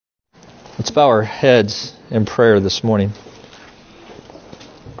Let's bow our heads in prayer this morning.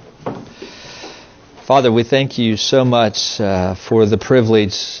 Father, we thank you so much for the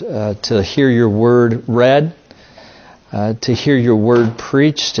privilege to hear your word read, to hear your word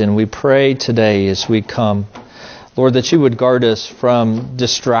preached, and we pray today as we come, Lord, that you would guard us from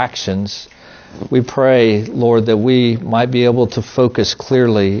distractions. We pray, Lord, that we might be able to focus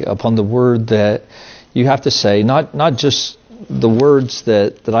clearly upon the word that you have to say, not just the words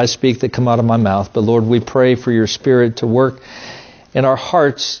that I speak that come out of my mouth, but Lord, we pray for your Spirit to work in our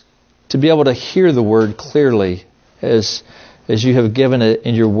hearts to be able to hear the word clearly as you have given it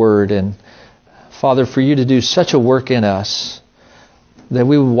in your word. And Father, for you to do such a work in us that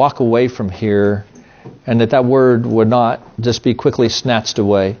we would walk away from here and that word would not just be quickly snatched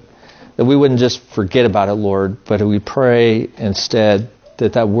away, that we wouldn't just forget about it, Lord, but we pray instead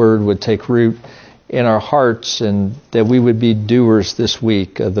that word would take root in our hearts and that we would be doers this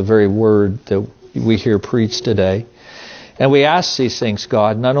week of the very word that we hear preached today. And we ask these things,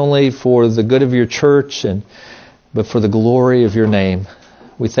 God, not only for the good of your church, but for the glory of your name.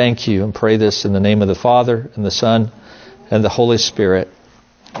 We thank you and pray this in the name of the Father and the Son and the Holy Spirit.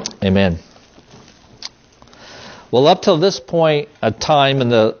 Amen. Well, up till this point of time in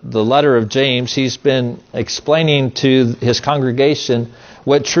the letter of James, he's been explaining to his congregation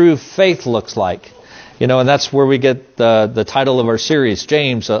what true faith looks like. You know, and that's where we get the title of our series,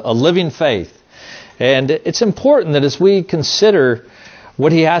 James, a living faith. And it's important that as we consider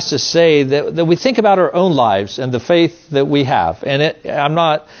what he has to say, that we think about our own lives and the faith that we have. And I'm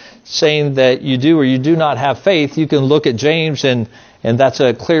not saying that you do or you do not have faith. You can look at James and that's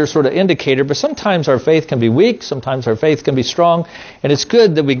a clear sort of indicator. But sometimes our faith can be weak. Sometimes our faith can be strong. And it's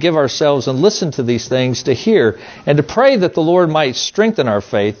good that we give ourselves and listen to these things to hear and to pray that the Lord might strengthen our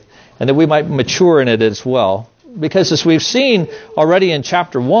faith and that we might mature in it as well. Because as we've seen already in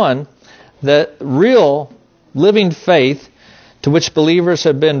chapter 1, that real living faith to which believers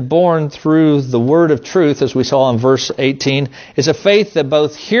have been born through the word of truth, as we saw in verse 18, is a faith that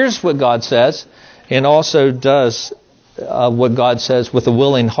both hears what God says and also does what God says with a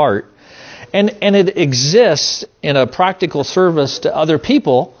willing heart. And it exists in a practical service to other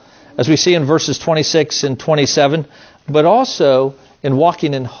people, as we see in verses 26 and 27, but also in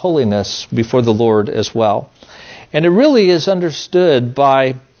walking in holiness before the Lord as well. And it really is understood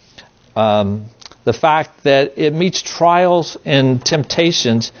by the fact that it meets trials and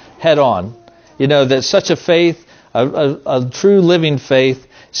temptations head on. You know, that such a faith, a true living faith,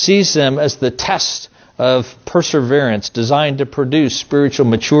 sees them as the test of perseverance designed to produce spiritual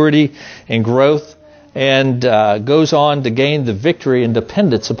maturity and growth, and goes on to gain the victory and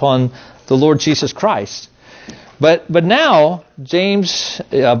dependence upon the Lord Jesus Christ. But now, James,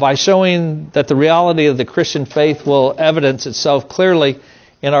 by showing that the reality of the Christian faith will evidence itself clearly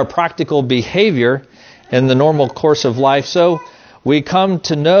in our practical behavior in the normal course of life, so we come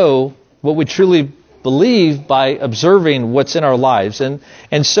to know what we truly believe by observing what's in our lives. And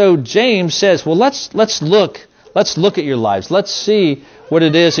so James says, well, let's look at your lives. Let's see what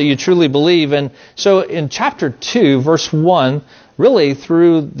it is that you truly believe. And so in chapter 2, verse 1, really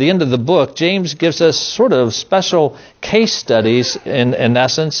through the end of the book, James gives us sort of special case studies, in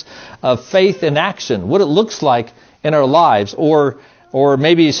essence, of faith in action, what it looks like in our lives, or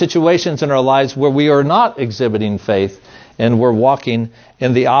maybe situations in our lives where we are not exhibiting faith and we're walking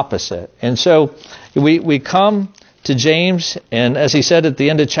in the opposite. And so we come to James, and as he said at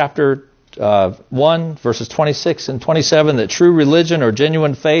the end of chapter 1, verses 26 and 27, that true religion or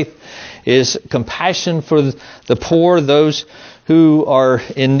genuine faith is compassion for the poor, those who are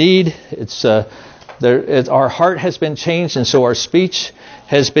in need. Our heart has been changed, and so our speech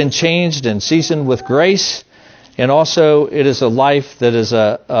has been changed and seasoned with grace. And also, it is a life that is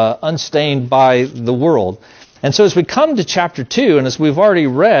unstained by the world. And so as we come to chapter 2, and as we've already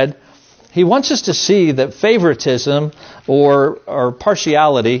read, he wants us to see that favoritism or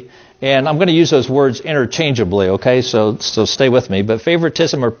partiality, and I'm going to use those words interchangeably, okay? So stay with me. But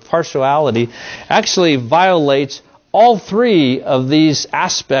favoritism or partiality actually violates all three of these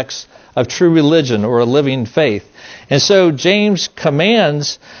aspects of true religion or a living faith. And so James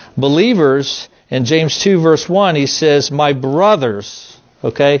commands believers in James 2, verse 1, he says, my brothers,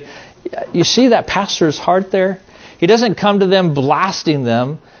 okay? You see that pastor's heart there? He doesn't come to them blasting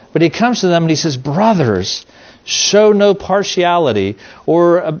them, but he comes to them and he says, brothers, show no partiality.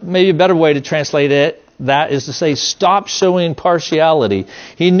 Or maybe a better way to translate that is to say, stop showing partiality.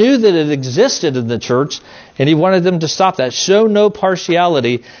 He knew that it existed in the church, and he wanted them to stop that. Show no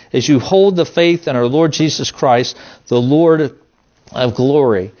partiality as you hold the faith in our Lord Jesus Christ, the Lord of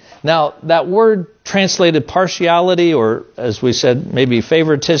glory. Now, that word translated partiality, or as we said, maybe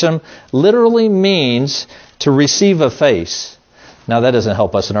favoritism, literally means to receive a face. Now, that doesn't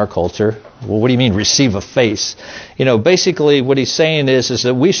help us in our culture. Well, what do you mean, receive a face? Basically what he's saying is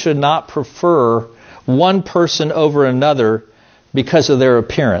that we should not prefer one person over another because of their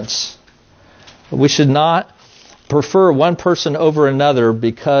appearance. We should not prefer one person over another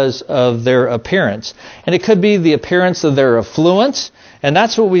because of their appearance. And it could be the appearance of their affluence. And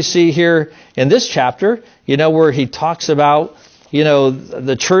that's what we see here in this chapter, where he talks about,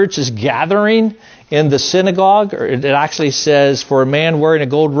 the church is gathering in the synagogue. Or it actually says, for a man wearing a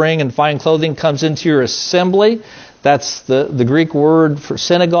gold ring and fine clothing comes into your assembly. That's the Greek word for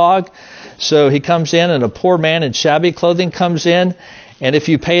synagogue. So he comes in, and a poor man in shabby clothing comes in. And if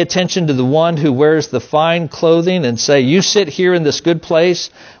you pay attention to the one who wears the fine clothing and say, you sit here in this good place,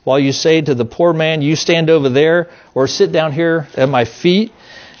 while you say to the poor man, you stand over there, or sit down here at my feet,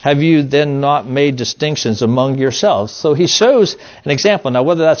 have you then not made distinctions among yourselves? So he shows an example. Now,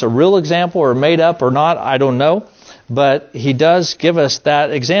 whether that's a real example or made up or not, I don't know. But he does give us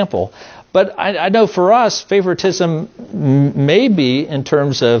that example. But I know for us, favoritism may be in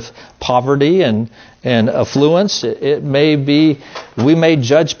terms of poverty and affluence. It may be, we may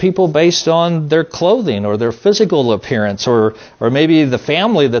judge people based on their clothing or their physical appearance, or maybe the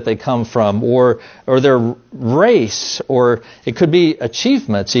family that they come from, or their race, or it could be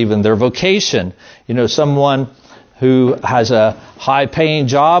achievements, even their vocation. Someone who has a high-paying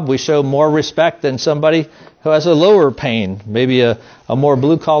job, we show more respect than somebody who has a lower paying, maybe a more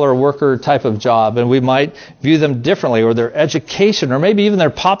blue-collar worker type of job, and we might view them differently, or their education, or maybe even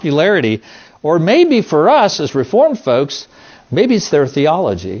their popularity, or maybe for us as Reformed folks, maybe it's their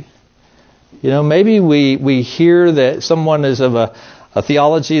theology. Maybe we hear that someone is of a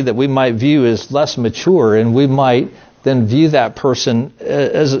theology that we might view as less mature, and we might then view that person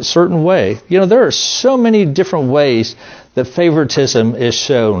as a certain way. There are so many different ways that favoritism is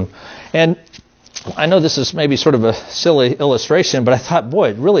shown. And I know this is maybe sort of a silly illustration, but I thought, boy,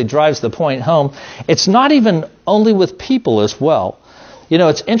 it really drives the point home. It's not even only with people as well.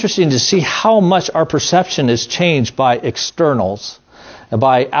 It's interesting to see how much our perception is changed by externals,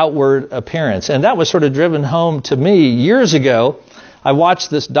 by outward appearance. And that was sort of driven home to me years ago. I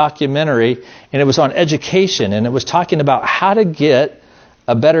watched this documentary, and it was on education, and it was talking about how to get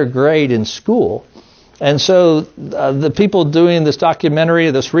a better grade in school. And so the people doing this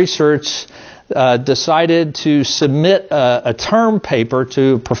documentary, this research, decided to submit a term paper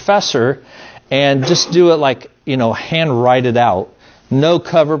to a professor and just do it hand write it out. No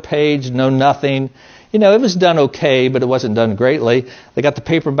cover page, no nothing. It was done okay, but it wasn't done greatly. They got the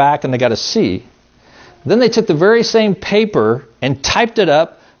paper back and they got a C. Then they took the very same paper and typed it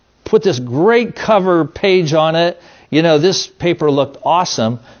up, put this great cover page on it. This paper looked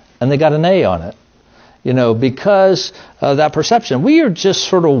awesome, and they got an A on it. Because of that perception. We are just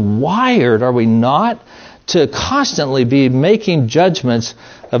sort of wired, are we not, to constantly be making judgments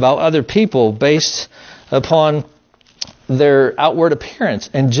about other people based upon their outward appearance.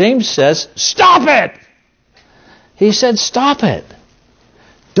 And James says, stop it! He said, stop it.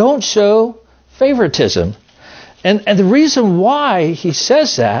 Don't show favoritism. And the reason why he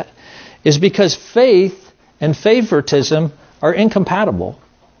says that is because faith and favoritism are incompatible.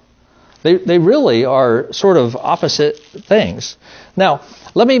 They really are sort of opposite things. Now,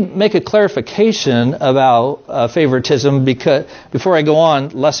 let me make a clarification about favoritism before I go on,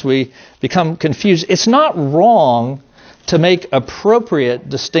 lest we become confused. It's not wrong to make appropriate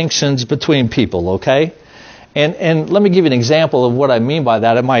distinctions between people, okay? And let me give you an example of what I mean by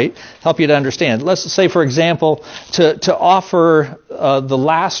that. It might help you to understand. Let's say, for example, to offer the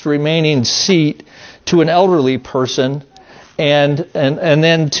last remaining seat to an elderly person, and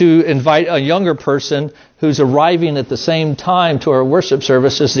then to invite a younger person who's arriving at the same time to our worship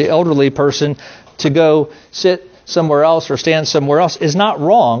service as the elderly person to go sit somewhere else or stand somewhere else is not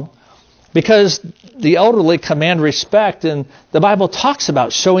wrong, because the elderly command respect, and the Bible talks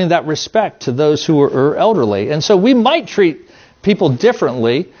about showing that respect to those who are elderly. And so we might treat people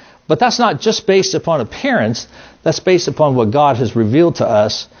differently, but that's not just based upon appearance. That's based upon what God has revealed to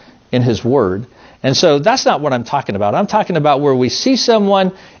us in His Word. And so that's not what I'm talking about. I'm talking about where we see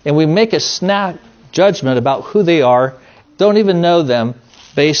someone and we make a snap judgment about who they are, don't even know them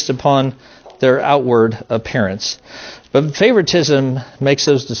based upon their outward appearance. But favoritism makes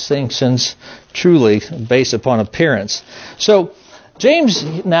those distinctions truly based upon appearance. So James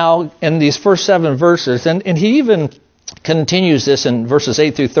now, in these first 7 verses, and he even continues this in verses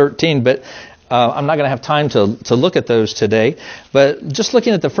 8 through 13, but I'm not going to have time to look at those today. But just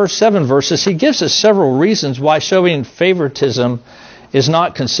looking at the first 7 verses, he gives us several reasons why showing favoritism is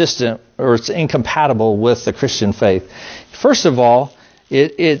not consistent, or it's incompatible with the Christian faith. First of all,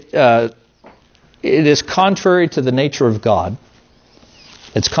 it is contrary to the nature of God.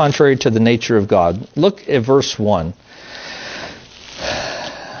 It's contrary to the nature of God. Look at verse 1.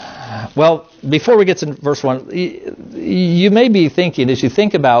 Well, before we get to verse 1, you may be thinking, as you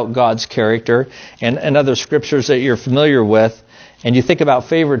think about God's character and other scriptures that you're familiar with, and you think about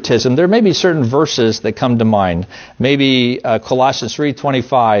favoritism, there may be certain verses that come to mind. Maybe Colossians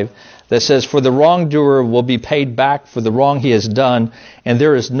 3:25 that says, "For the wrongdoer will be paid back for the wrong he has done, and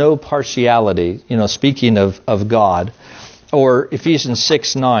there is no partiality," speaking of God. Or Ephesians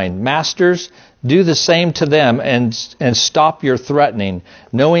 6:9, "Masters, do the same to them and stop your threatening,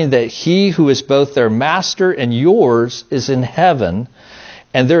 knowing that he who is both their master and yours is in heaven,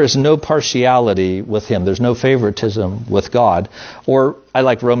 and there is no partiality with him." There's no favoritism with God. Or I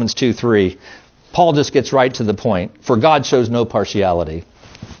like Romans 2:3. Paul just gets right to the point. For God shows no partiality.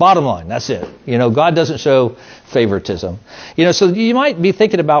 Bottom line, that's it. God doesn't show favoritism. So you might be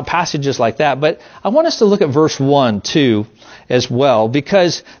thinking about passages like that, but I want us to look at verse 1, too, as well,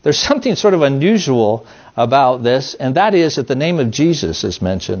 because there's something sort of unusual about this, and that is that the name of Jesus is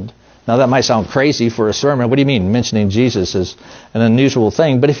mentioned. Now, that might sound crazy for a sermon. What do you mean mentioning Jesus is an unusual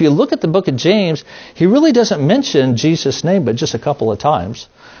thing? But if you look at the book of James, he really doesn't mention Jesus' name, but just a couple of times.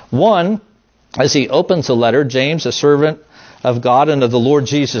 One, as he opens the letter, James, a servant of God and of the Lord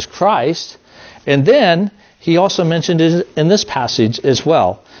Jesus Christ. And then he also mentioned it in this passage as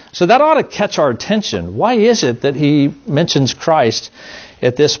well. So that ought to catch our attention. Why is it that he mentions Christ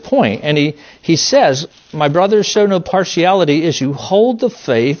at this point? And he says, "My brothers, show no partiality as you hold the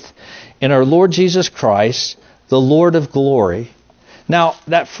faith in our Lord Jesus Christ, the Lord of glory." Now,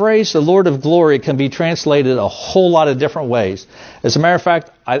 that phrase, the Lord of glory, can be translated a whole lot of different ways. As a matter of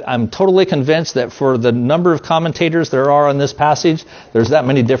fact, I'm totally convinced that for the number of commentators there are on this passage, there's that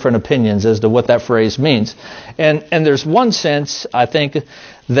many different opinions as to what that phrase means. And there's one sense, I think,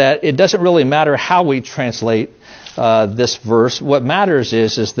 that it doesn't really matter how we translate this verse. What matters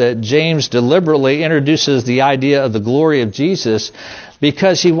is that James deliberately introduces the idea of the glory of Jesus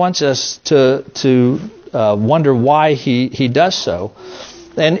because he wants us to wonder why he does so.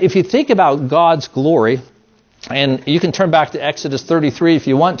 And if you think about God's glory, and you can turn back to Exodus 33 if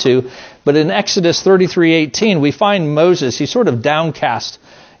you want to, but in Exodus 33:18 we find Moses, he's sort of downcast,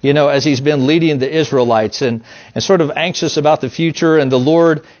 as he's been leading the Israelites and sort of anxious about the future, and the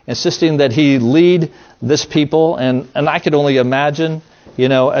Lord insisting that he lead this people. And I could only imagine,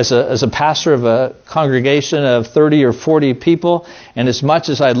 as a pastor of a congregation of 30 or 40 people, and as much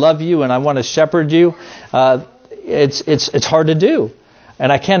as I love you and I want to shepherd you, it's hard to do.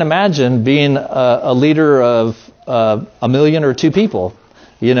 And I can't imagine being a leader of 1 million or 2 people,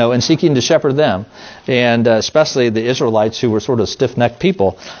 and seeking to shepherd them, and especially the Israelites, who were sort of stiff-necked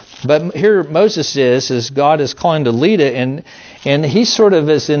people. But here Moses is God is calling to lead it, and he sort of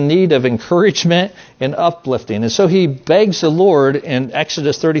is in need of encouragement and uplifting. And so he begs the Lord in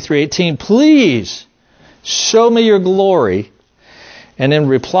Exodus 33:18, "Please show me your glory." And in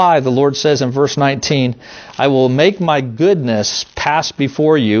reply, the Lord says in verse 19, "I will make my goodness pass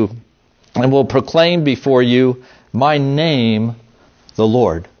before you and will proclaim before you my name, the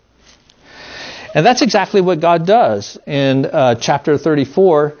Lord." And that's exactly what God does in chapter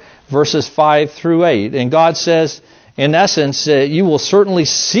 34, verses 5 through 8. And God says, in essence, you will certainly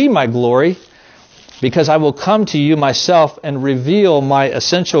see my glory because I will come to you myself and reveal my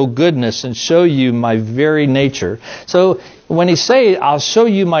essential goodness and show you my very nature. So when he says, "I'll show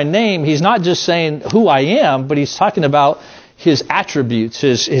you my name," he's not just saying who I am, but he's talking about his attributes,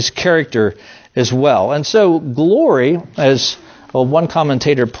 his character as well. And so glory, as one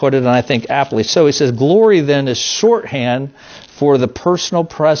commentator put it, and I think aptly so, he says, glory then is shorthand for the personal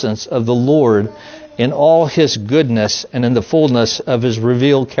presence of the Lord in all his goodness and in the fullness of his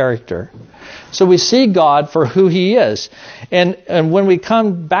revealed character. So we see God for who he is. And when we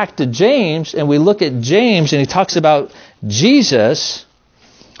come back to James and we look at James and he talks about Jesus,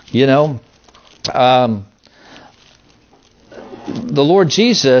 the Lord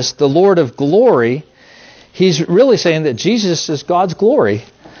Jesus, the Lord of glory, he's really saying that Jesus is God's glory.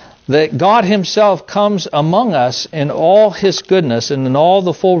 That God himself comes among us in all his goodness and in all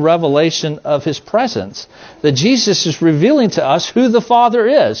the full revelation of his presence. That Jesus is revealing to us who the Father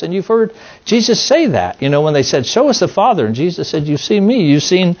is. And you've heard Jesus say that, when they said, "Show us the Father." And Jesus said, "You've seen me, you've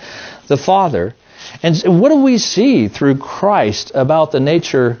seen the Father." And what do we see through Christ about the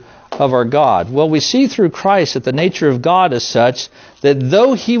nature of our God? Well, we see through Christ that the nature of God is such that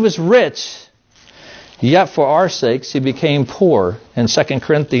though he was rich, yet for our sakes he became poor, in 2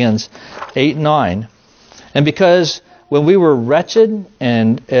 Corinthians 8:9. And because when we were wretched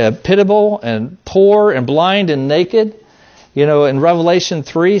and pitiable and poor and blind and naked. You know, in Revelation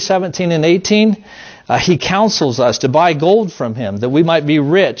 3:17 and 18, He counsels us to buy gold from Him, that we might be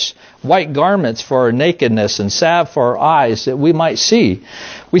rich, white garments for our nakedness, and salve for our eyes, that we might see.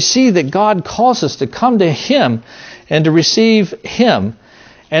 We see that God calls us to come to Him and to receive Him.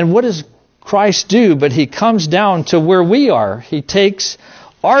 And what does Christ do? But He comes down to where we are. He takes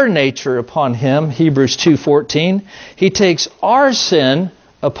our nature upon Him, Hebrews 2:14. He takes our sin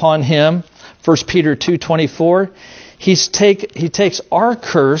upon Him, 1 Peter 2:24. He takes our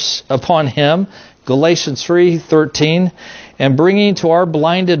curse upon Him, Galatians 3:13, and bringing to our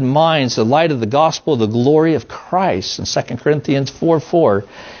blinded minds the light of the gospel, the glory of Christ, in 2 Corinthians 4:4.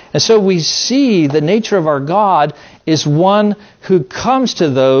 And so we see the nature of our God is one who comes to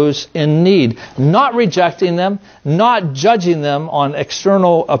those in need, not rejecting them, not judging them on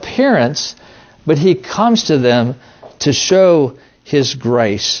external appearance, but He comes to them to show His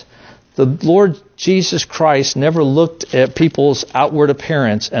grace. The Lord Jesus Christ never looked at people's outward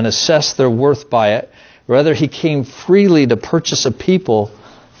appearance and assessed their worth by it. Rather, He came freely to purchase a people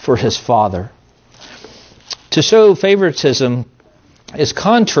for His Father. To show favoritism is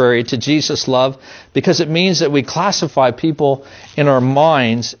contrary to Jesus' love because it means that we classify people in our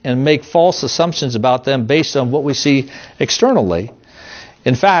minds and make false assumptions about them based on what we see externally.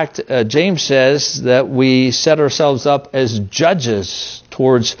 In fact, James says that we set ourselves up as judges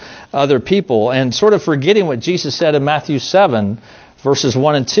towards other people, and sort of forgetting what Jesus said in Matthew 7, verses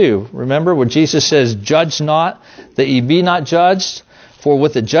 1 and 2. Remember where Jesus says, "Judge not, that ye be not judged. For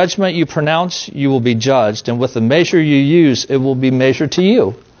with the judgment you pronounce, you will be judged, and with the measure you use, it will be measured to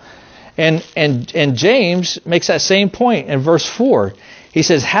you." And James makes that same point in verse 4. He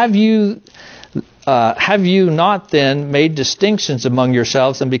says, Have you not then made distinctions among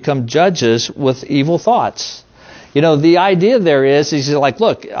yourselves and become judges with evil thoughts? You know, the idea there is he's like,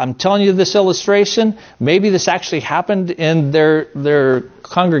 look, I'm telling you this illustration. Maybe this actually happened in their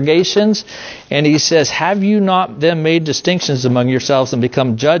congregations. And he says, have you not then made distinctions among yourselves and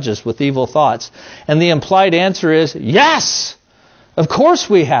become judges with evil thoughts? And the implied answer is, yes, of course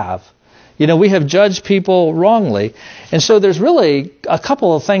we have. You know, we have judged people wrongly. And so there's really a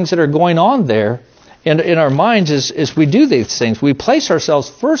couple of things that are going on there in our minds as we do these things. We place ourselves,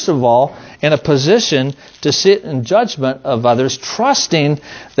 first of all, in a position to sit in judgment of others, trusting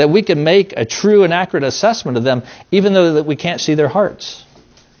that we can make a true and accurate assessment of them, even though that we can't see their hearts.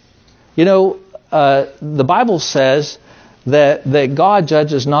 You know, the Bible says that God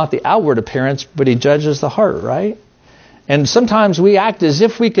judges not the outward appearance, but He judges the heart, right? And sometimes we act as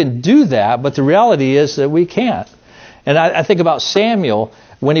if we can do that, but the reality is that we can't. And I think about Samuel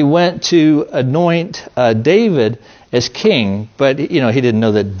when he went to anoint David as king, but he didn't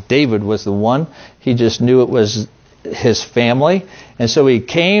know that David was the one. He just knew it was his family. And so he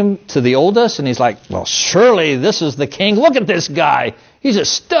came to the oldest and he's like, well, surely this is the king. Look at this guy. He's a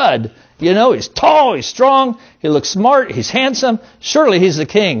stud. You know, he's tall, he's strong, he looks smart, he's handsome. Surely he's the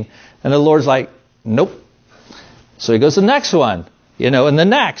king. And the Lord's like, nope. So he goes to the next one, and the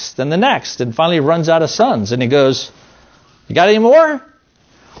next, and the next, and finally runs out of sons. And he goes, you got any more?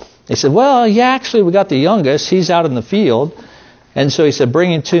 He said, well, yeah, actually we got the youngest. He's out in the field. And so he said,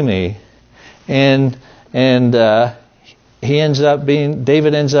 bring him to me. And David ends up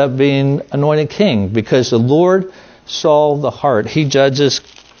being anointed king because the Lord saw the heart. He judges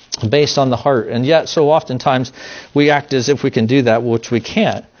based on the heart. And yet so oftentimes we act as if we can do that, which we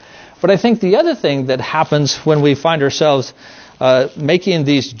can't. But I think the other thing that happens when we find ourselves making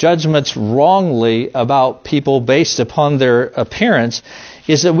these judgments wrongly about people based upon their appearance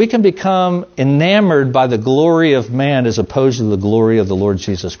is that we can become enamored by the glory of man as opposed to the glory of the Lord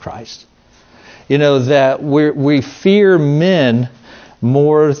Jesus Christ. That we fear men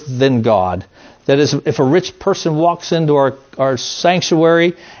more than God. That is, if a rich person walks into our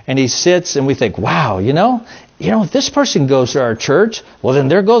sanctuary and he sits and we think, wow, if this person goes to our church, well, then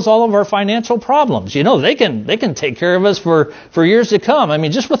there goes all of our financial problems. They can take care of us for years to come. I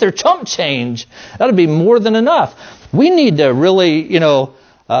mean, just with their chump change, that'll be more than enough. We need to really,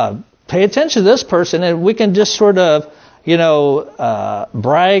 pay attention to this person, and we can just sort of,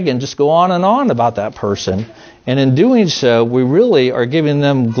 brag and just go on and on about that person. And in doing so, we really are giving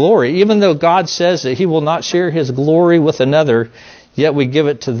them glory. Even though God says that He will not share His glory with another, yet we give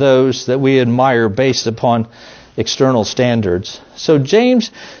it to those that we admire based upon external standards. So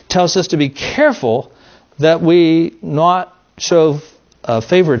James tells us to be careful that we not show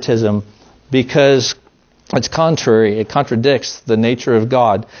favoritism because it's contrary. It contradicts the nature of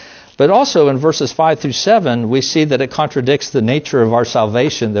God. But also in verses 5 through 7, we see that it contradicts the nature of our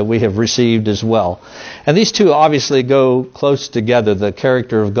salvation that we have received as well. And these two obviously go close together, the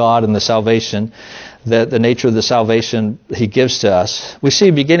character of God and the salvation, the nature of the salvation he gives to us. We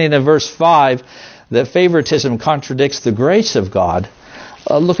see beginning in verse 5 that favoritism contradicts the grace of God.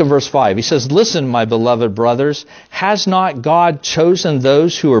 Look at verse 5. He says, "Listen, my beloved brothers, has not God chosen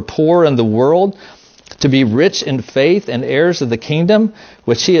those who are poor in the world to be rich in faith and heirs of the kingdom,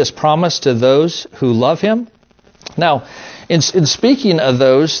 which he has promised to those who love him?" Now, in speaking of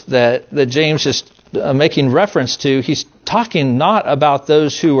those that James is making reference to, he's talking not about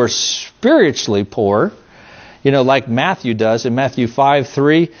those who are spiritually poor, like Matthew does in Matthew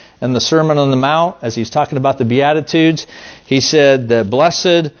 5:3 in the Sermon on the Mount, as he's talking about the Beatitudes. He said that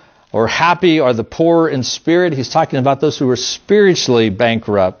blessed or happy are the poor in spirit. He's talking about those who are spiritually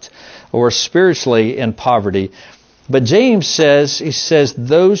bankrupt or spiritually in poverty. But James says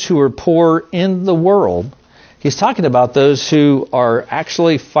those who are poor in the world. He's talking about those who are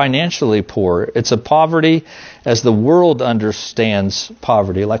actually financially poor. It's a poverty as the world understands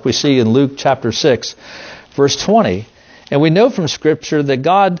poverty, like we see in Luke chapter 6, verse 20. And we know from Scripture that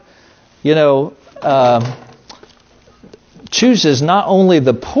God, chooses not only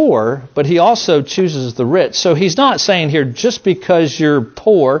the poor, but he also chooses the rich. So he's not saying here, just because you're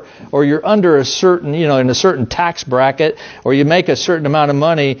poor or you're under a certain, in a certain tax bracket, or you make a certain amount of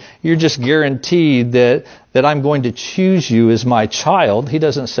money, you're just guaranteed that I'm going to choose you as my child. He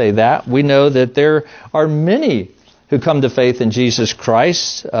doesn't say that. We know that there are many who come to faith in Jesus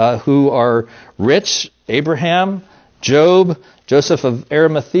Christ, who are rich: Abraham, Job, Joseph of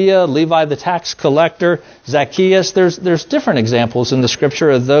Arimathea, Levi the tax collector, Zacchaeus. There's different examples in the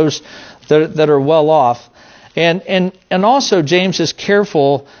Scripture of those that are well off. And also James is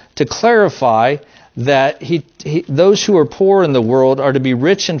careful to clarify that those who are poor in the world are to be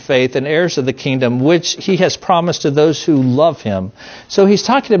rich in faith and heirs of the kingdom, which he has promised to those who love him. So he's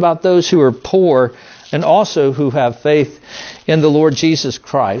talking about those who are poor and also who have faith in the Lord Jesus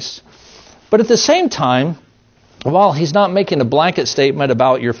Christ. But at the same time, while he's not making a blanket statement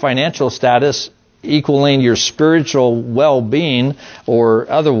about your financial status equaling your spiritual well-being or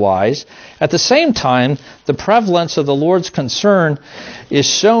otherwise, at the same time, the prevalence of the Lord's concern is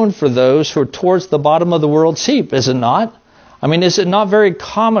shown for those who are towards the bottom of the world's heap, is it not? I mean, is it not very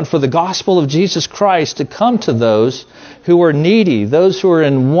common for the gospel of Jesus Christ to come to those who are needy, those who are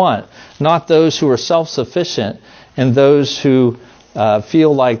in want, not those who are self-sufficient and those who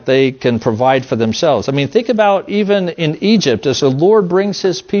feel like they can provide for themselves? I mean, think about even in Egypt, as the Lord brings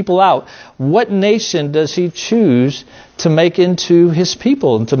his people out, what nation does he choose to make into his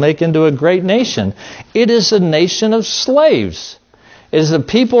people and to make into a great nation? It is a nation of slaves. It is a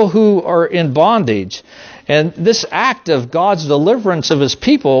people who are in bondage. And this act of God's deliverance of his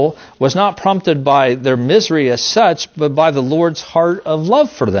people was not prompted by their misery as such, but by the Lord's heart of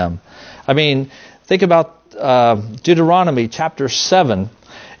love for them. I mean, think about Deuteronomy chapter 7,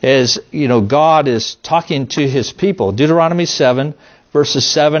 as God is talking to his people. Deuteronomy 7, verses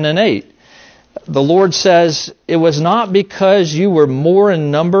 7 and 8. The Lord says, "It was not because you were more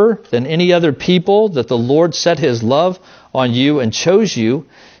in number than any other people that the Lord set his love on you and chose you,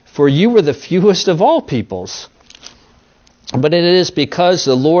 for you were the fewest of all peoples. But it is because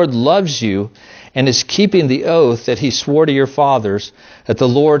the Lord loves you and is keeping the oath that he swore to your fathers, that the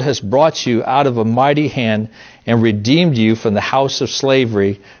Lord has brought you out of a mighty hand and redeemed you from the house of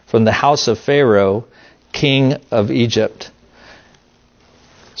slavery, from the house of Pharaoh, king of Egypt."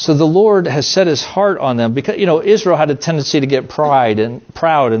 So the Lord has set his heart on them, because Israel had a tendency to get proud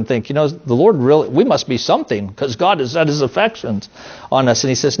and think, the Lord really, we must be something because God has set his affections on us. And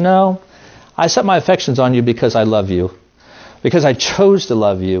he says, "No, I set my affections on you because I love you, because I chose to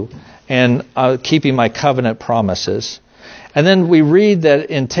love you, and keeping my covenant promises." And then we read that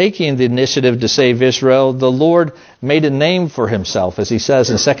in taking the initiative to save Israel, the Lord made a name for himself, as he says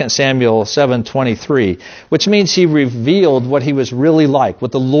in 2 Samuel 7:23, which means he revealed what he was really like,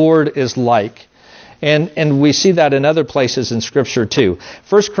 what the Lord is like. And we see that in other places in Scripture too.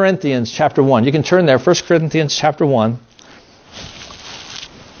 1 Corinthians chapter 1. You can turn there, 1 Corinthians chapter 1,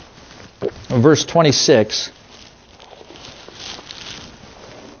 verse 26.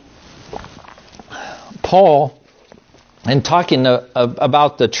 Paul, in talking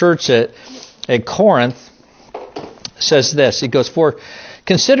about the church at Corinth, says this. He goes, "For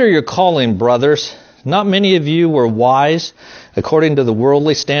consider your calling, brothers. Not many of you were wise according to the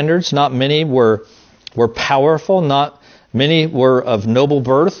worldly standards. Not many were powerful. Not many were of noble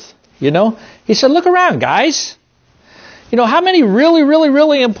birth." He said, look around, guys. How many really, really,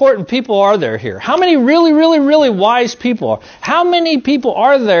 really important people are there here? How many really, really, really wise people are? How many people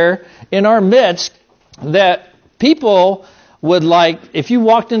are there in our midst that people would if you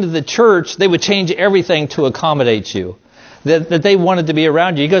walked into the church, they would change everything to accommodate you, that they wanted to be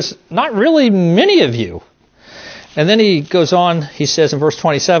around you? He goes, not really many of you. And then he goes on, he says in verse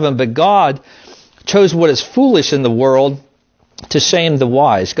 27, but God chose what is foolish in the world to shame the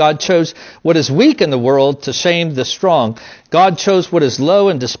wise. God chose what is weak in the world to shame the strong. God chose what is low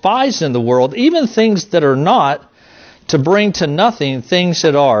and despised in the world, even things that are not, to bring to nothing things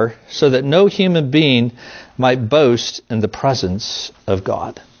that are, so that no human being might boast in the presence of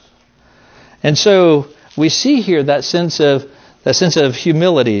God. And so we see here that sense of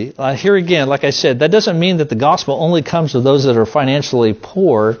humility. Here again, like I said, that doesn't mean that the gospel only comes to those that are financially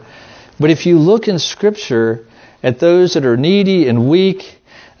poor. But if you look in Scripture at those that are needy and weak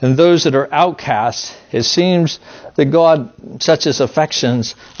and those that are outcasts, it seems that God sets his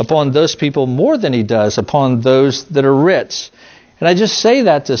affections upon those people more than he does upon those that are rich. And I just say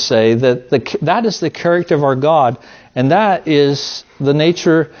that to say that that is the character of our God, and that is the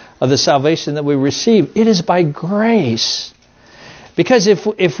nature of the salvation that we receive. It is by grace. Because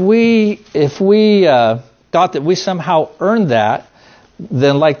if we thought that we somehow earned that,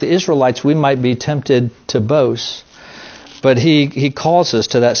 then like the Israelites, we might be tempted to boast. But he calls us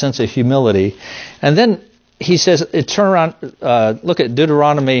to that sense of humility. And then he says, turn around, look at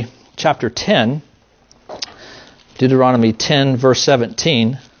Deuteronomy chapter 10. Deuteronomy 10, verse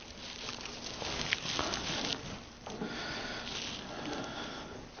 17.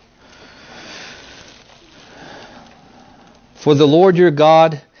 For the Lord your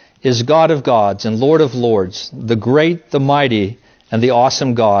God is God of gods and Lord of lords, the great, the mighty, and the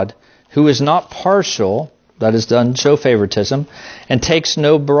awesome God, who is not partial, that is, doesn't show favoritism, and takes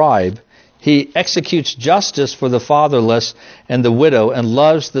no bribe. He executes justice for the fatherless and the widow, and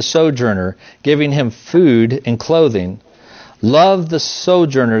loves the sojourner, giving him food and clothing. Love the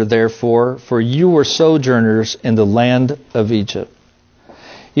sojourner, therefore, for you were sojourners in the land of Egypt.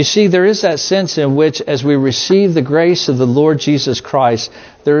 You see, there is that sense in which, as we receive the grace of the Lord Jesus Christ,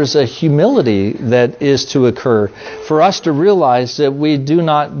 there is a humility that is to occur for us to realize that we do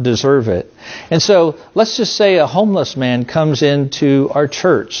not deserve it. And so, let's just say a homeless man comes into our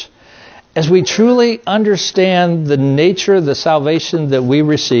church. As we truly understand the nature of the salvation that we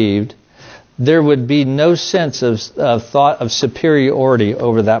received, there would be no sense of thought of superiority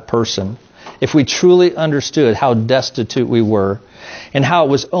over that person. If we truly understood how destitute we were, and how it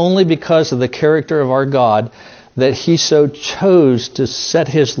was only because of the character of our God that he so chose to set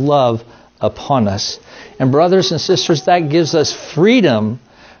his love upon us. And brothers and sisters, that gives us freedom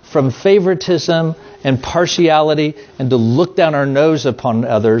from favoritism and partiality and to look down our nose upon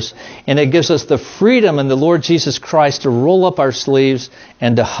others. And it gives us the freedom in the Lord Jesus Christ to roll up our sleeves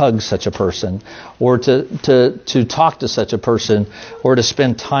and to hug such a person, or to talk to such a person, or to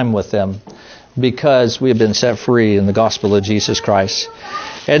spend time with them, because we have been set free in the gospel of Jesus Christ.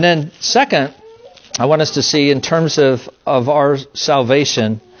 And then second, I want us to see in terms of our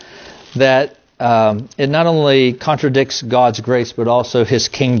salvation that it not only contradicts God's grace, but also his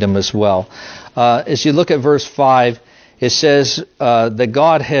kingdom as well. As you look at verse 5, it says that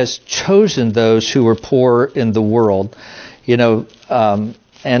God has chosen those who were poor in the world, and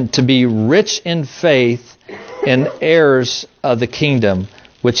to be rich in faith and heirs of the kingdom,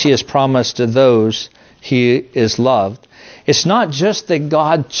 which he has promised to those he is loved. It's not just that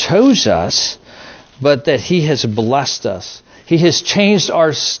God chose us, but that he has blessed us. He has changed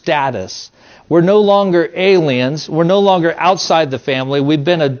our status. We're no longer aliens. We're no longer outside the family. We've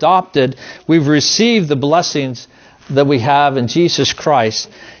been adopted. We've received the blessings that we have in Jesus Christ.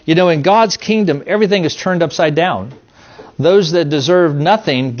 In God's kingdom, everything is turned upside down. Those that deserve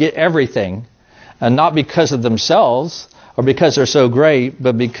nothing get everything, and not because of themselves or because they're so great,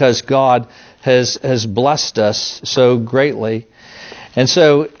 but because God has blessed us so greatly. And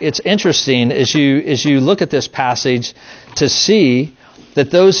so it's interesting as you look at this passage to see that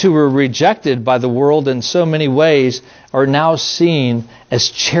those who were rejected by the world in so many ways are now seen as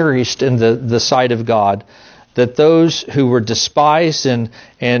cherished in the sight of God. That those who were despised and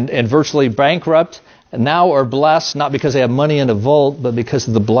virtually bankrupt now are blessed, not because they have money in a vault, but because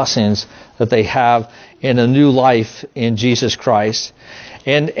of the blessings that they have in a new life in Jesus Christ.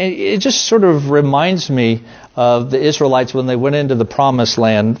 And it just sort of reminds me of the Israelites when they went into the promised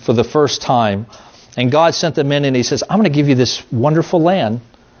land for the first time. And God sent them in and he says, I'm going to give you this wonderful land.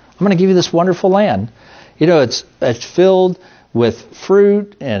 I'm going to give you this wonderful land. It's filled with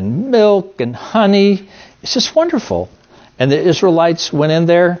fruit and milk and honey. It's just wonderful. And the Israelites went in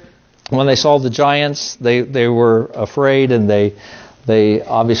there When they saw the giants, they were afraid, and they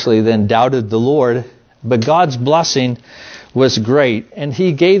obviously then doubted the Lord. But God's blessing was great, and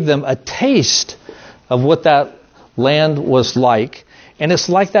He gave them a taste of what that land was like. And it's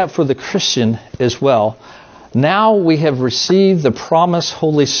like that for the Christian as well. Now we have received the promised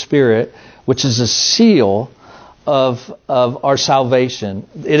Holy Spirit, which is a seal of our salvation.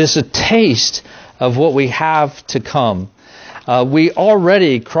 It is a taste of what we have to come.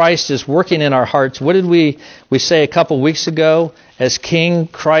 Christ is working in our hearts. What did we say a couple weeks ago? As King,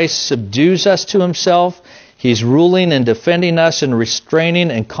 Christ subdues us to Himself. He's ruling and defending us and restraining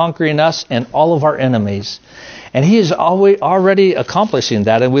and conquering us and all of our enemies. And He is already accomplishing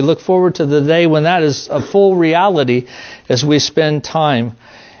that. And we look forward to the day when that is a full reality as we spend time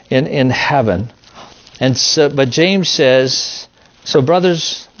in heaven. And so, but James says, so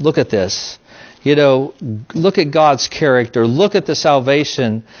brothers, look at this. Look at God's character. Look at the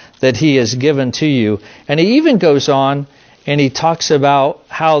salvation that He has given to you. And he even goes on and he talks about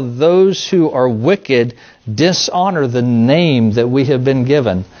how those who are wicked dishonor the name that we have been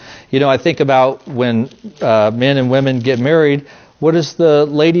given. I think about when men and women get married, what does the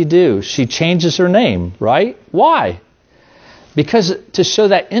lady do? She changes her name, right? Why? Because to show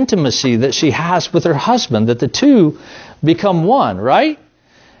that intimacy that she has with her husband, that the two become one, right?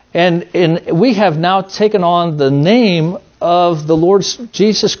 And we have now taken on the name of the Lord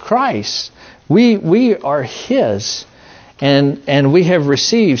Jesus Christ. We are His, and we have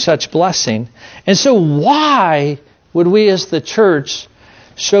received such blessing. And so why would we as the church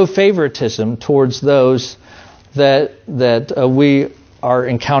show favoritism towards those that we are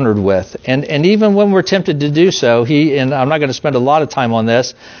encountered with? And even when we're tempted to do so, and I'm not going to spend a lot of time on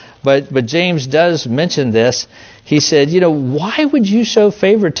this, but James does mention this. He said, why would you show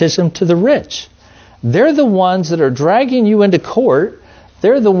favoritism to the rich? They're the ones that are dragging you into court.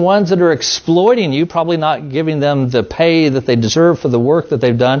 They're the ones that are exploiting you, probably not giving them the pay that they deserve for the work that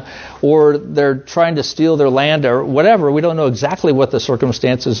they've done, or they're trying to steal their land or whatever. We don't know exactly what the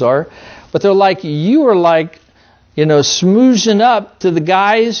circumstances are. But you are like, smoozing up to the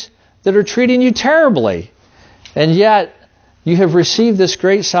guys that are treating you terribly. And yet, you have received this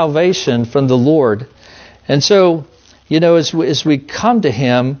great salvation from the Lord. And so, as we come to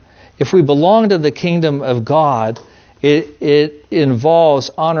Him, if we belong to the kingdom of God, it involves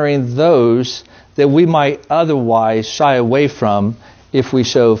honoring those that we might otherwise shy away from if we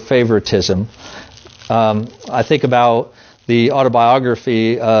show favoritism. I think about the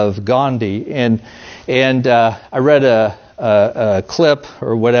autobiography of Gandhi, and I read a clip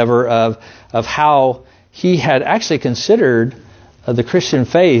or whatever of how he had actually considered the Christian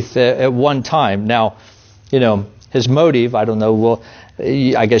faith at one time. Now, his motive, I don't know, well,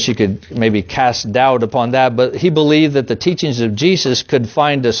 I guess you could maybe cast doubt upon that, but he believed that the teachings of Jesus could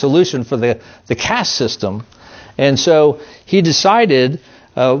find a solution for the caste system. And so he decided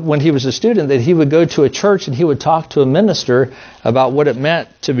when he was a student that he would go to a church and he would talk to a minister about what it meant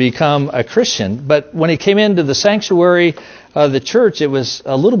to become a Christian. But when he came into the sanctuary of the church, it was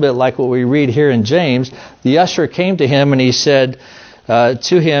a little bit like what we read here in James. The usher came to him and he said,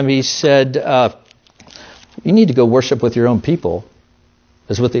 you need to go worship with your own people,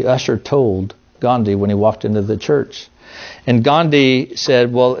 is what the usher told Gandhi when he walked into the church. And Gandhi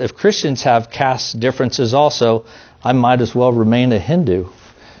said, well, if Christians have caste differences also, I might as well remain a Hindu.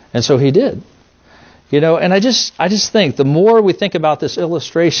 And so he did. And I just think the more we think about this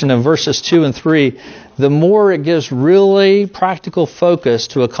illustration in verses 2 and 3, the more it gives really practical focus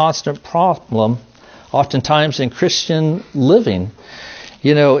to a constant problem, oftentimes in Christian living.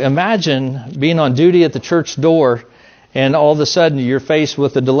 Imagine being on duty at the church door, and all of a sudden you're faced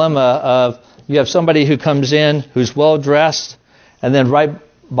with the dilemma of you have somebody who comes in who's well dressed, and then right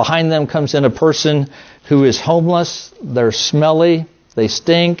behind them comes in a person who is homeless, they're smelly, they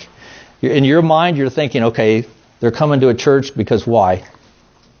stink. In your mind, you're thinking, okay, they're coming to a church because why?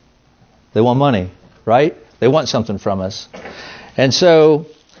 They want money, right? They want something from us. And so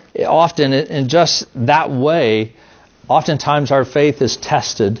often, in just that way, oftentimes our faith is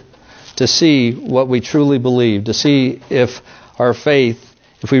tested to see what we truly believe, to see if our faith,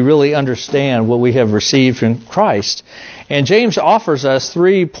 if we really understand what we have received from Christ. And James offers us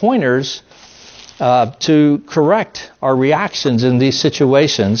 3 pointers to correct our reactions in these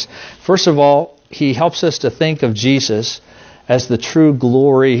situations. First of all, he helps us to think of Jesus as the true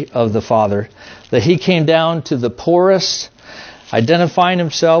glory of the Father, that He came down to the poorest, identifying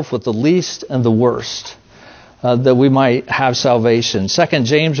Himself with the least and the worst, that we might have salvation. Second,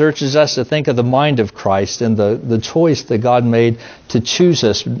 James urges us to think of the mind of Christ and the choice that God made to choose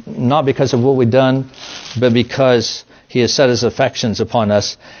us, not because of what we've done, but because He has set His affections upon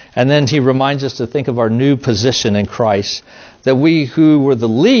us. And then He reminds us to think of our new position in Christ, that we who were the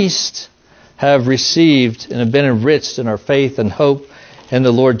least have received and have been enriched in our faith and hope in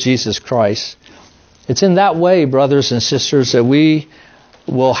the Lord Jesus Christ. It's in that way, brothers and sisters, that we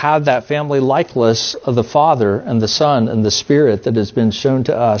will have that family likeness of the Father and the Son and the Spirit that has been shown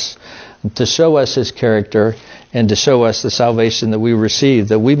to us, to show us His character and to show us the salvation that we receive,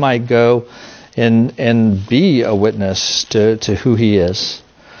 that we might go and be a witness to who He is.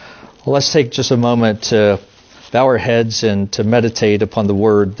 Well, let's take just a moment to bow our heads and to meditate upon the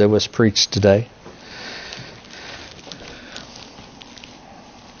word that was preached today.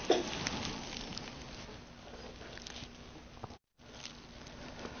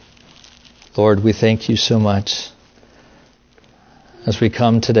 Lord, we thank You so much as we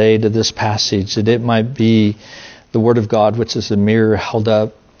come today to this passage, that it might be the Word of God, which is a mirror held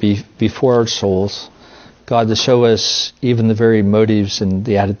up before our souls, God, to show us even the very motives and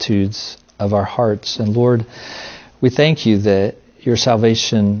the attitudes of our hearts. And Lord, we thank You that Your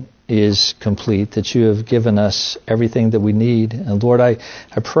salvation is complete, that You have given us everything that we need. And Lord, I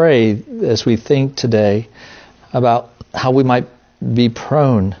pray as we think today about how we might be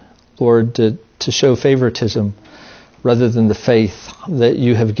prone, Lord, to show favoritism rather than the faith that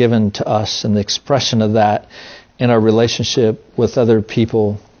You have given to us and the expression of that in our relationship with other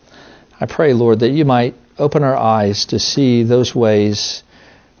people. I pray, Lord, that You might open our eyes to see those ways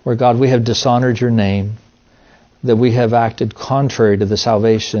where, God, we have dishonored Your name, that we have acted contrary to the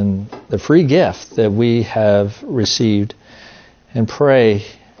salvation, the free gift that we have received. And pray,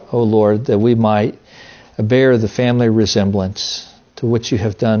 O Lord, that we might bear the family resemblance to which You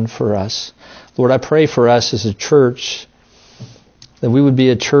have done for us. Lord, I pray for us as a church, that we would be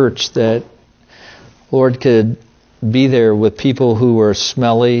a church that, Lord, could be there with people who are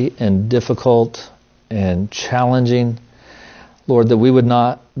smelly and difficult and challenging. Lord, that we would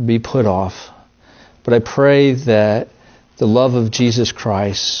not be put off. But I pray that the love of Jesus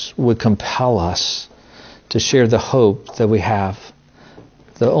Christ would compel us to share the hope that we have,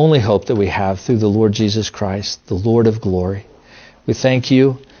 the only hope that we have through the Lord Jesus Christ, the Lord of glory. We thank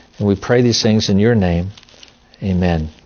You and we pray these things in Your name. Amen.